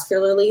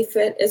cardiovascularly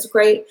fit is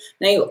great.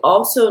 Now you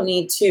also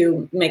need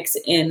to mix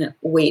in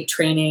weight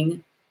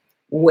training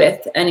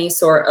with any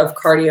sort of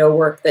cardio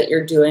work that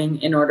you're doing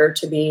in order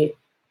to be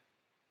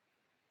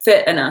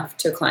fit enough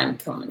to climb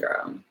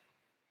Kilimanjaro.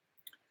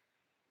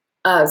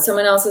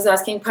 Someone else is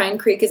asking, Pine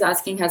Creek is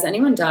asking, has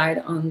anyone died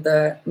on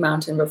the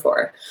mountain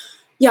before?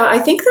 Yeah, I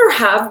think there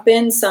have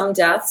been some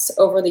deaths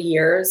over the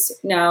years.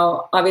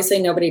 Now,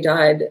 obviously, nobody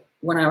died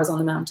when I was on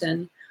the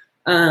mountain.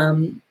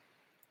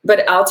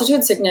 But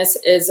altitude sickness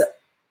is,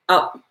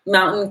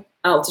 mountain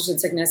altitude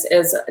sickness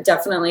is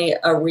definitely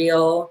a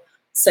real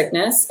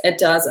sickness. It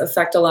does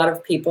affect a lot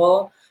of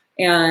people,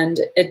 and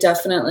it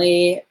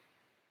definitely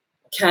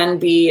can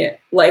be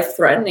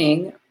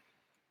life-threatening.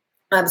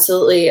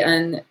 Absolutely.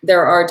 And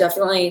there are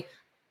definitely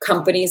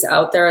companies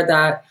out there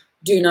that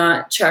do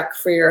not check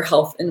for your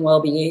health and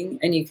well-being,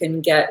 and you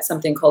can get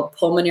something called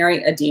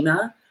pulmonary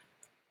edema,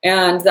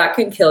 and that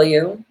can kill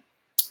you.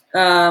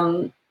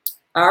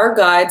 Our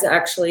guides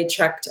actually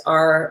checked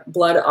our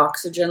blood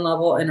oxygen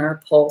level and our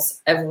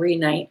pulse every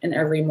night and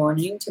every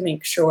morning to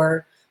make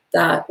sure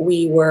that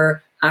we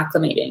were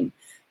acclimating.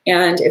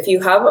 And if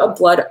you have a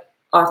blood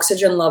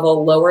oxygen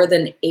level lower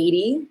than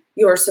 80,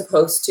 you're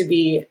supposed to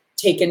be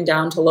taken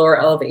down to lower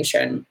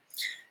elevation.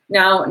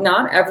 Now,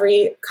 not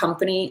every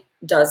company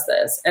does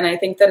this, and I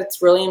think that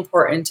it's really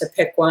important to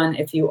pick one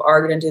if you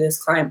are going to do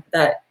this climb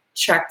that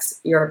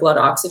checks your blood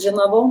oxygen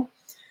level,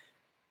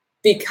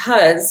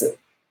 because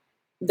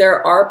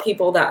there are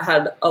people that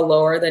had a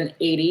lower than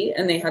 80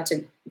 and they had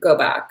to go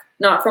back.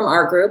 Not from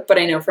our group, but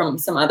I know from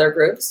some other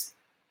groups.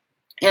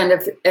 And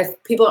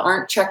if people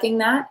aren't checking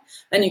that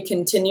and you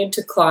continued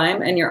to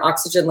climb and your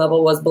oxygen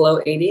level was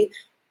below 80,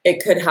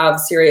 it could have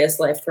serious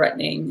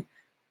life-threatening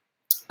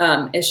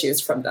issues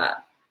from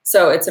that.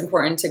 So it's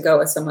important to go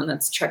with someone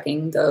that's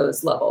checking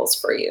those levels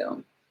for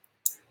you.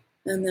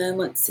 And then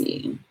let's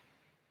see.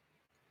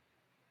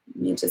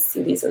 Let me just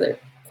see these other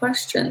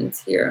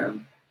questions here.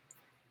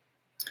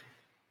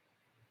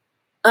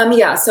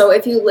 Yeah, so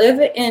if you live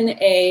in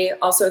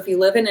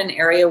an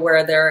area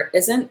where there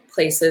isn't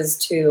places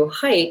to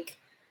hike,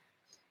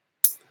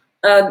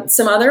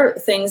 some other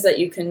things that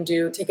you can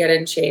do to get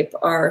in shape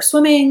are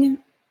swimming,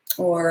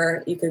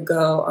 or you could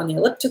go on the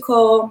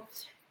elliptical,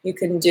 you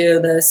can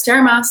do the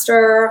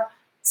Stairmaster.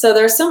 So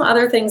there's some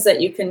other things that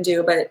you can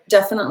do, but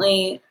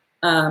definitely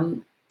I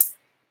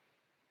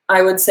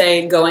would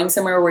say going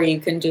somewhere where you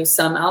can do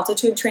some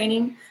altitude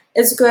training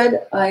is good.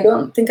 I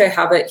don't think I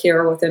have it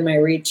here within my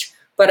reach,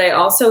 but I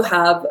also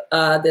have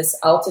this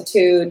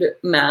altitude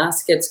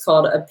mask. It's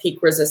called a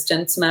peak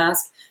resistance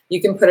mask. You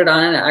can put it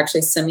on and it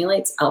actually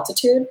simulates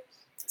altitude.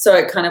 So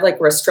it kind of like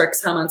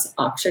restricts how much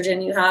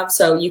oxygen you have.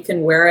 So you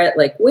can wear it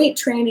like weight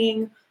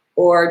training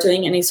or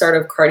doing any sort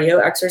of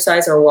cardio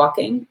exercise or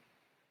walking.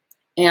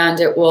 And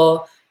it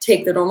will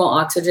take the normal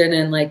oxygen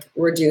and like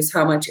reduce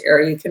how much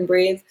air you can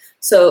breathe.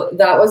 So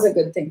that was a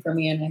good thing for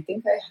me. And I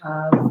think I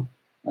have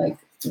like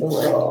the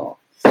little,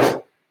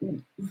 I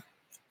don't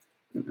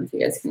know if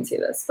you guys can see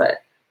this,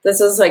 but this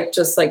is like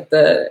just like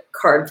the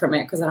card from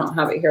it because I don't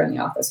have it here in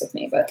the office with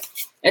me, but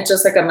it's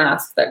just like a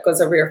mask that goes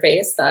over your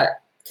face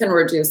that can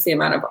reduce the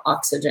amount of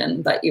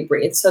oxygen that you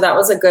breathe. So that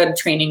was a good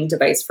training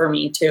device for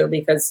me too,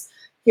 because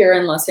here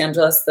in Los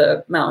Angeles,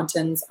 the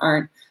mountains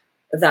aren't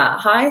that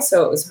high.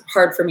 So it was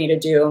hard for me to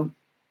do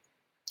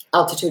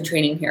altitude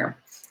training here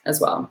as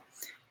well.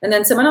 And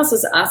then someone else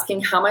was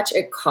asking how much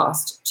it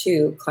cost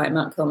to climb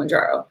Mount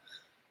Kilimanjaro.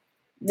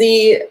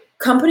 The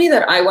company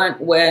that I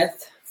went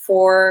with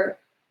for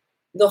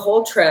the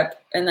whole trip,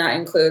 and that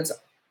includes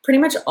pretty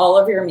much all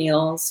of your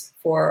meals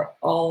for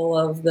all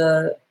of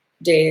the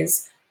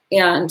days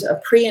and a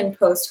pre and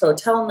post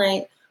hotel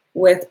night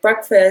with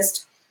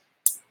breakfast,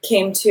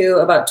 came to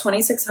about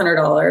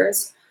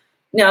 $2,600.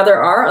 Now,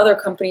 there are other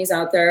companies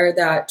out there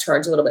that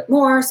charge a little bit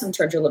more, some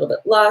charge a little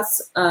bit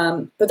less,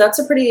 but that's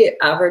a pretty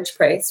average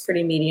price,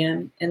 pretty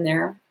median in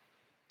there.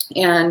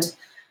 And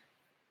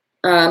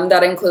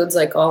that includes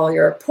like all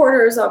your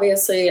porters,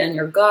 obviously, and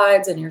your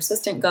guides and your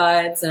assistant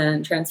guides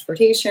and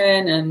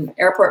transportation and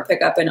airport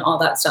pickup and all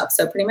that stuff.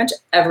 So pretty much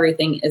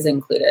everything is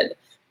included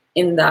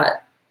in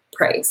that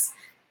price.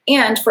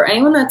 And for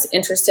anyone that's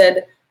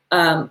interested,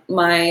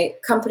 my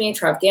company,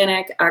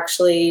 Travaganic,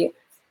 actually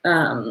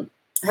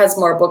has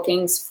more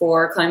bookings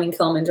for climbing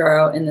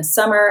Kilimanjaro in the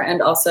summer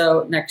and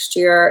also next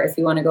year. If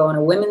you want to go on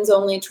a women's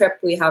only trip,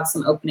 we have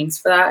some openings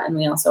for that. And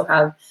we also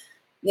have,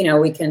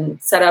 we can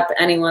set up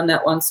anyone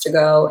that wants to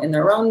go in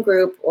their own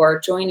group or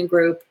join a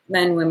group,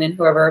 men, women,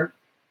 whoever.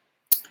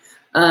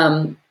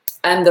 And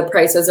the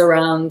price is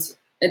around,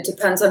 it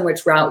depends on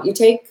which route you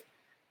take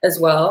as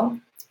well,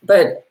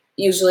 but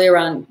usually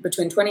around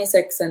between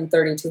 $2,600 and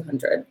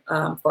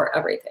 $3,200 for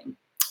everything.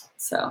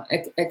 So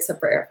except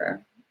for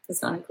airfare,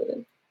 it's not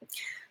included.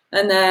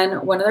 And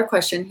then one other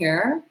question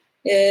here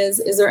is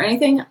there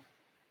anything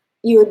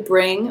you would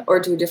bring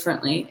or do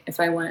differently if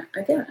I went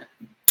again?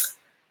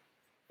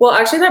 Well,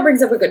 actually, that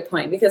brings up a good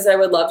point because I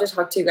would love to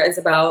talk to you guys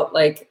about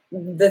like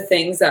the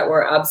things that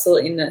were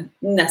absolutely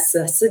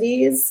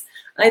necessities.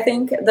 I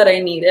think that I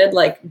needed,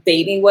 like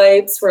baby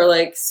wipes were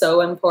like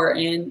so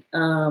important.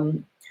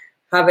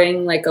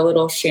 Having like a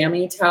little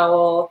chamois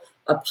towel,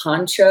 a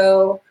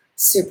poncho,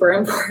 super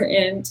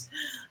important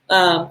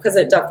because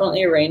it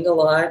definitely rained a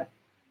lot.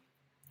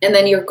 And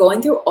then you're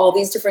going through all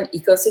these different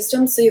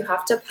ecosystems. So you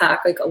have to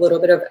pack like a little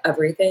bit of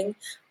everything.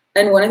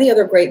 And one of the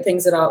other great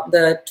things about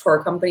the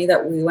tour company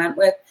that we went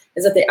with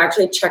is that they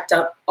actually checked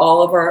out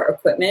all of our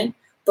equipment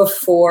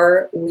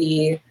before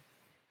we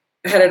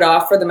headed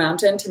off for the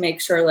mountain to make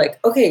sure, like,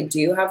 okay, do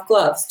you have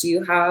gloves? Do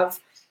you have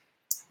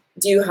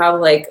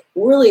like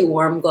really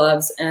warm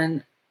gloves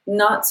and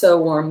not so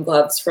warm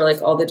gloves for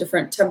like all the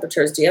different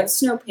temperatures? Do you have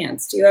snow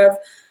pants? Do you have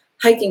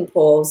hiking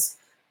poles?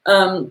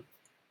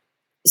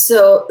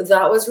 So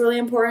that was really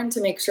important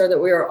to make sure that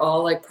we were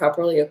all like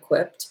properly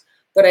equipped.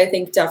 But I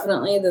think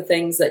definitely the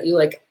things that you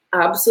like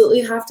absolutely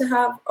have to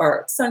have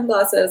are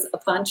sunglasses, a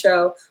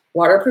poncho,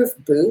 waterproof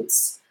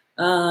boots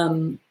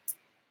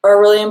are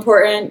really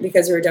important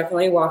because we're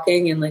definitely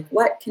walking in like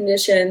wet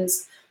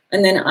conditions.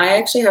 And then I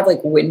actually have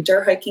like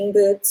winter hiking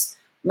boots.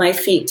 My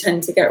feet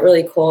tend to get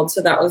really cold,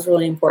 so that was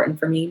really important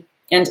for me.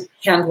 And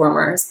hand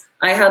warmers.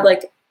 I had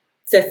like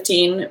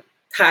 15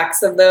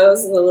 packs of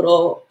those, the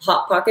little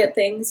hot pocket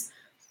things,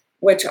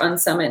 which on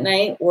summit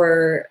night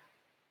were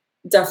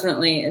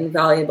definitely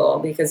invaluable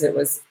because it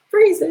was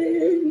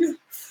freezing.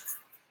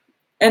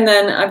 And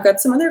then I've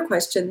got some other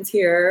questions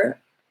here.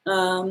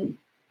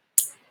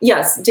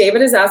 Yes,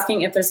 David is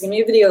asking if there's going to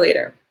be a video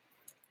later.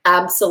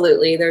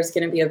 Absolutely, there's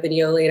going to be a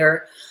video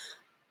later.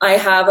 I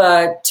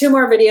have 2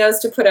 more videos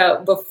to put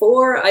out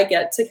before I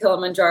get to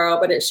Kilimanjaro,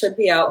 but it should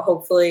be out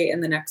hopefully in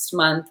the next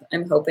month,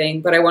 I'm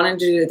hoping. But I wanted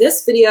to do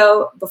this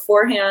video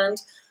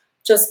beforehand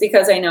just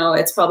because I know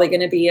it's probably going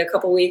to be a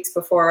couple weeks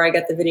before I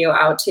get the video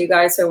out to you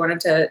guys. So I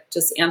wanted to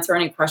just answer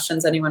any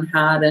questions anyone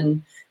had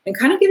and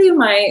kind of give you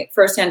my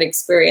firsthand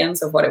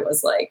experience of what it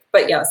was like.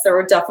 But yes, there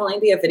will definitely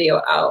be a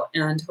video out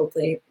and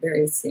hopefully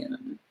very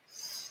soon.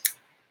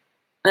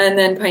 And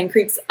then Pine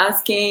Creek's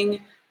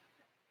asking,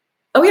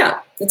 oh yeah,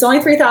 it's only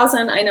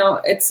 $3,000. I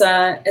know it's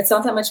not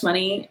that much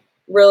money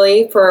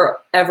really for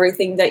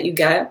everything that you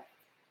get.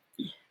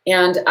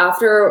 And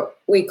after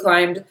we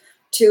climbed,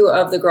 2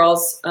 of the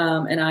girls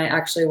and I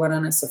actually went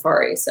on a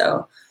safari.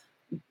 So,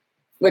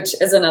 which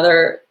is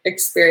another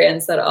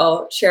experience that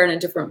I'll share in a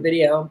different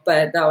video,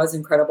 but that was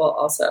incredible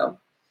also.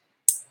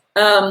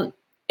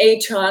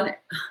 Atron,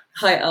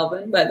 hi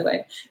Alvin, by the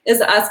way,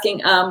 is asking,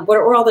 what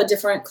were all the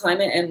different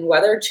climate and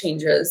weather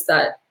changes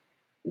that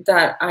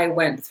I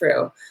went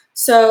through?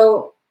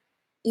 So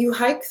you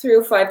hike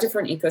through 5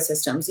 different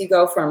ecosystems. You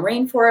go from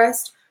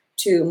rainforest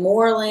to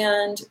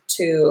moorland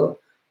to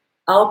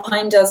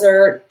alpine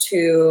desert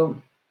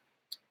to,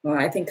 well,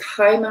 I think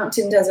high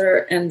mountain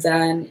desert, and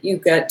then you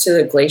get to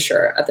the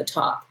glacier at the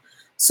top.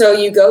 So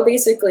you go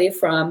basically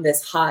from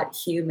this hot,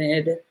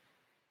 humid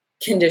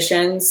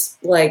conditions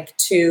like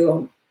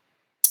to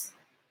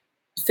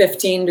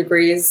 15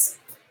 degrees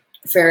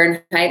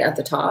Fahrenheit at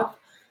the top.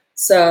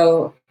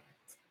 So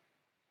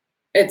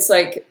it's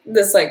like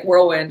this like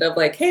whirlwind of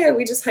like, hey,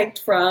 we just hiked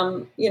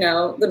from, you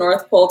know, the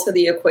North Pole to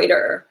the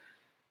equator.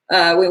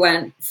 We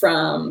went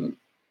from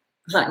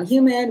hot and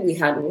humid, we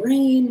had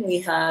rain, we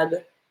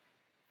had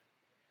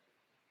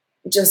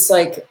just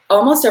like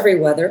almost every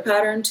weather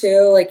pattern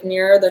too, like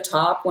near the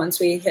top. Once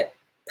we hit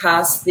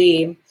past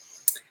the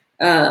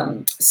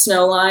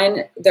snow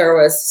line, there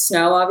was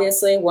snow,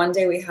 obviously. One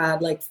day we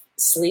had like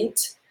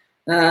sleet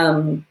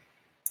and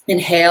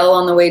hail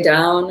on the way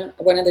down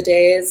one of the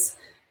days.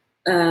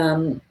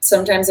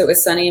 Sometimes it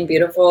was sunny and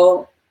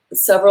beautiful.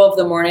 Several of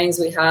the mornings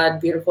we had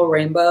beautiful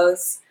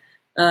rainbows.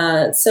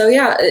 So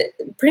yeah,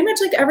 pretty much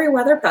like every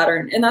weather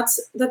pattern. And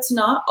that's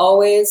not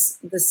always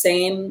the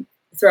same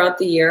throughout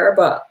the year,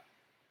 but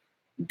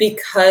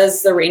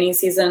because the rainy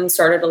season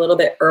started a little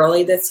bit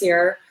early this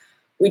year,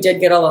 we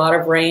did get a lot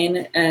of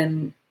rain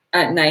and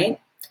at night.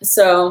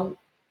 So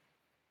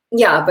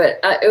yeah, but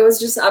it was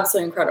just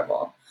absolutely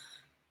incredible.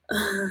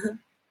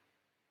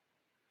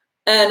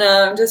 And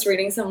I'm just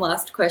reading some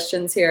last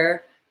questions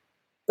here.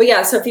 But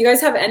yeah, so if you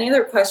guys have any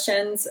other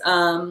questions,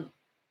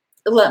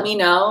 let me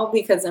know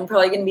because I'm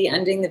probably going to be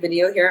ending the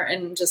video here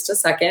in just a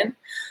second.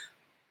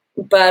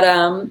 But,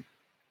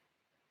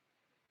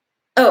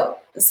 oh,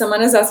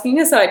 someone is asking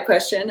a side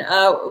question.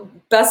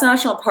 Best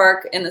national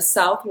park in the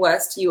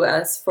Southwest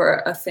U.S.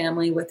 for a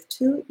family with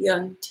 2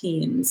 young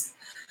teens.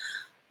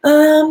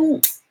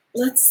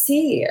 Let's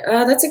see.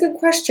 That's a good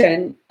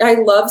question. I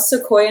love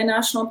Sequoia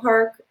National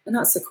Park.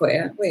 Not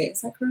Sequoia. Wait,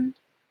 is that correct?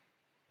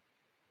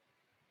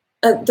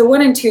 The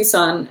one in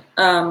Tucson.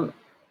 I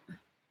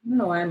don't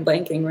know why I'm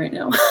blanking right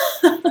now.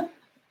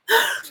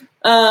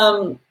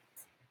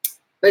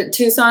 But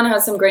Tucson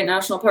has some great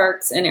national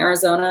parks in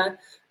Arizona.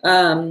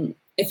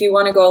 If you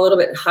want to go a little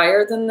bit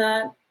higher than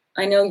that,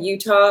 I know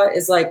Utah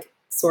is like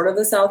sort of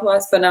the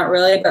Southwest, but not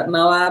really. But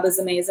Moab is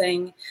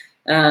amazing.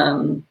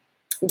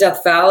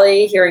 Death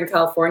Valley here in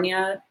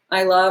California,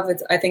 I love.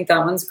 I think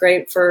that one's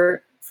great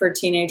for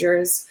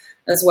teenagers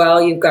as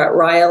well. You've got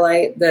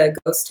Rhyolite, the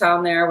ghost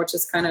town there, which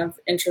is kind of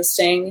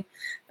interesting.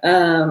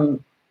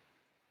 And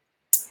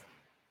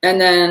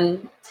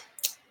then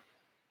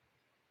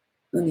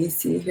let me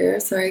see here.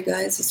 Sorry,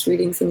 guys, just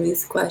reading some of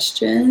these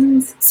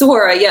questions.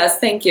 Saguaro, yes,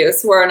 thank you.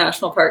 Saguaro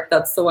National Park,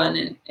 that's the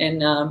one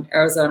in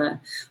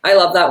Arizona. I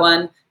love that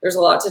one. There's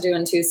a lot to do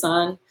in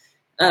Tucson.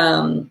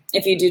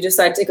 If you do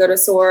decide to go to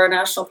Saguaro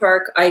National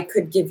Park, I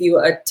could give you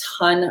a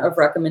ton of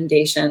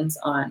recommendations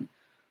on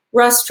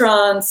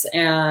restaurants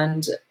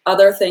and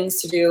other things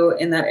to do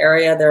in that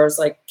area. There's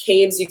like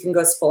caves you can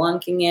go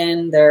spelunking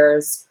in.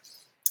 There's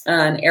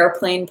an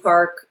airplane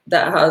park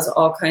that has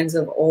all kinds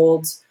of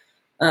old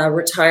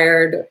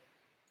retired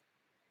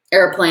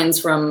airplanes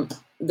from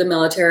the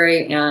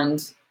military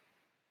and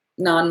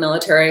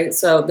non-military.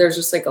 So there's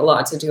just like a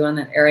lot to do in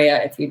that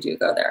area if you do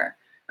go there.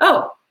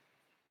 Oh,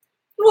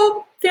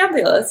 well,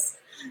 fabulous.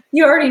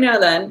 You already know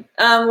then.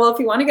 Well, if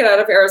you want to get out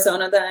of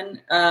Arizona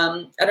then,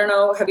 I don't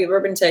know, have you ever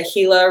been to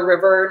Gila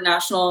River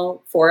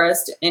National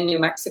Forest in New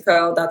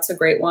Mexico? That's a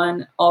great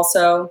one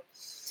also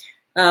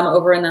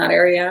over in that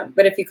area.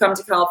 But if you come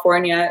to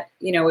California,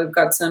 you know, we've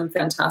got some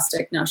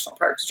fantastic national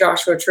parks.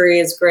 Joshua Tree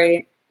is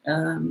great.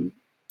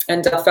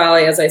 And Death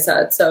Valley, as I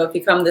said. So if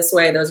you come this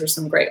way, those are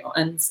some great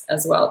ones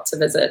as well to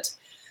visit.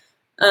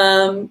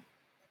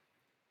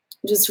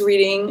 Just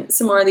reading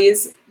some more of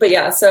these. But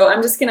yeah, so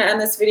I'm just going to end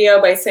this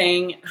video by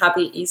saying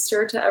Happy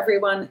Easter to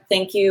everyone.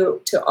 Thank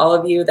you to all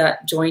of you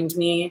that joined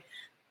me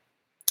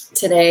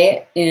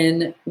today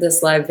in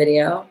this live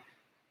video.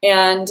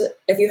 And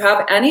if you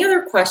have any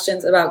other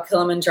questions about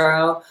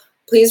Kilimanjaro,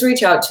 please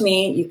reach out to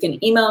me. You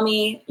can email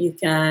me, you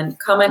can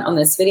comment on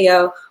this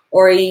video,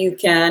 or you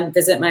can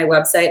visit my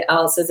website,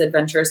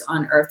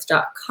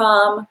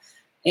 alicesadventuresonearth.com,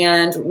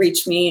 and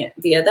reach me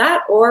via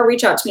that, or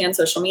reach out to me on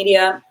social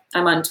media.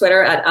 I'm on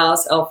Twitter at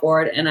Alice L.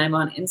 Ford, and I'm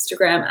on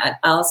Instagram at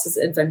Alice's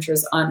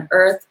Adventures on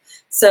Earth.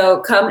 So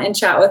come and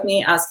chat with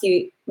me, ask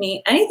me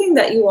anything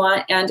that you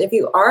want. And if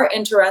you are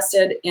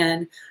interested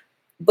in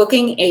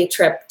booking a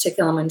trip to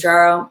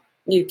Kilimanjaro,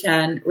 you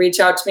can reach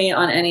out to me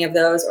on any of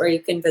those, or you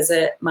can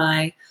visit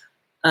my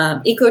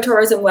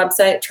ecotourism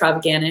website,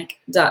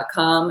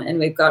 travaganic.com, and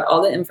we've got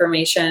all the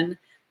information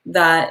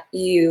that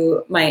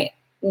you might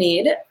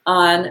need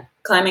on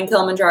climbing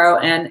Kilimanjaro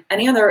and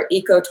any other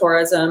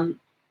ecotourism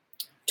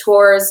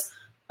tours.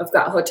 I've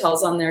got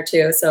hotels on there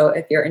too, so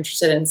if you're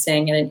interested in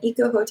staying in an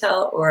eco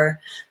hotel or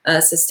a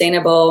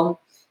sustainable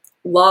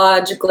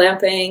lodge,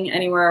 glamping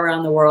anywhere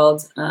around the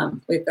world,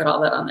 we've got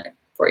all that on there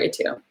for you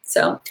too.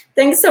 So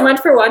thanks so much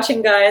for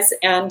watching, guys,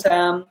 and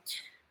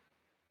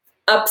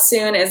up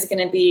soon is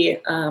going to be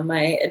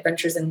my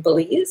adventures in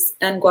Belize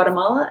and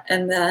Guatemala,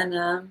 and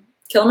then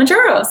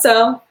Kilimanjaro.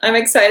 So I'm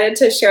excited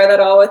to share that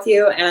all with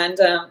you, and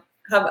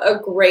have a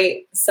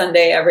great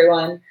Sunday,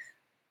 everyone.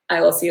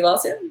 I will see you all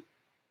soon.